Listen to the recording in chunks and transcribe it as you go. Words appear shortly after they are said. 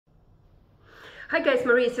Hi guys,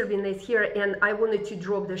 Maria Serbina is here, and I wanted to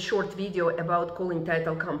drop the short video about calling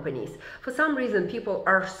title companies. For some reason, people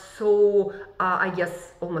are so, I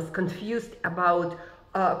guess, almost confused about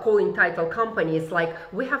calling title companies. Like,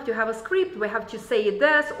 we have to have a script, we have to say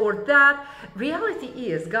this or that. Reality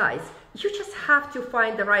is, guys, you just have to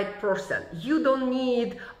find the right person. You don't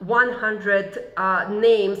need 100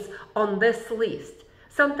 names on this list.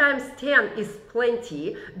 Sometimes 10 is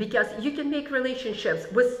plenty, because you can make relationships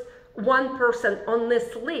with one person on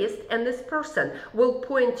this list, and this person will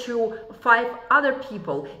point to 5 other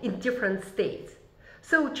people in different states.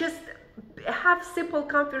 So just have simple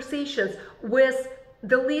conversations with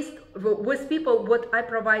the list, with people what I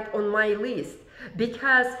provide on my list,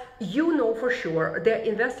 because you know for sure they're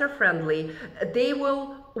investor friendly, they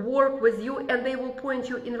will work with you and they will point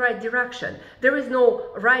you in right direction. There is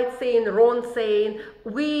no right saying, wrong saying.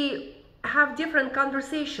 We have different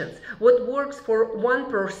conversations. What works for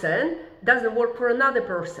one person doesn't work for another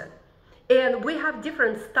person. And we have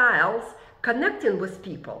different styles connecting with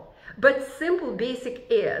people. But simple basic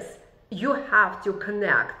is you have to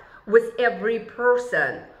connect with every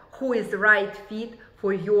person who is the right fit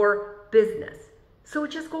for your business. So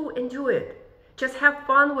just go and do it. Just have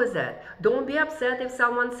fun with it. Don't be upset if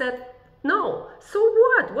someone said no. So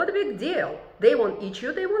what? What a big deal? They won't eat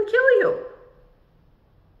you, they won't kill you.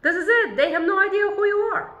 This is it. They have no idea who you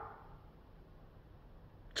are.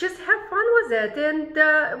 Just have fun with it and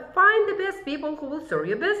find the best people who will serve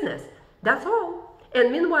your business. That's all.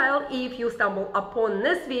 And meanwhile, if you stumble upon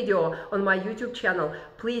this video on my YouTube channel,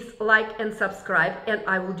 please like and subscribe, and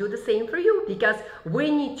I will do the same for you, because we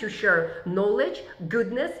need to share knowledge,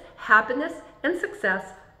 goodness, happiness, and success.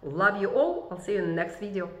 Love you all. I'll see you in the next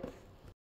video.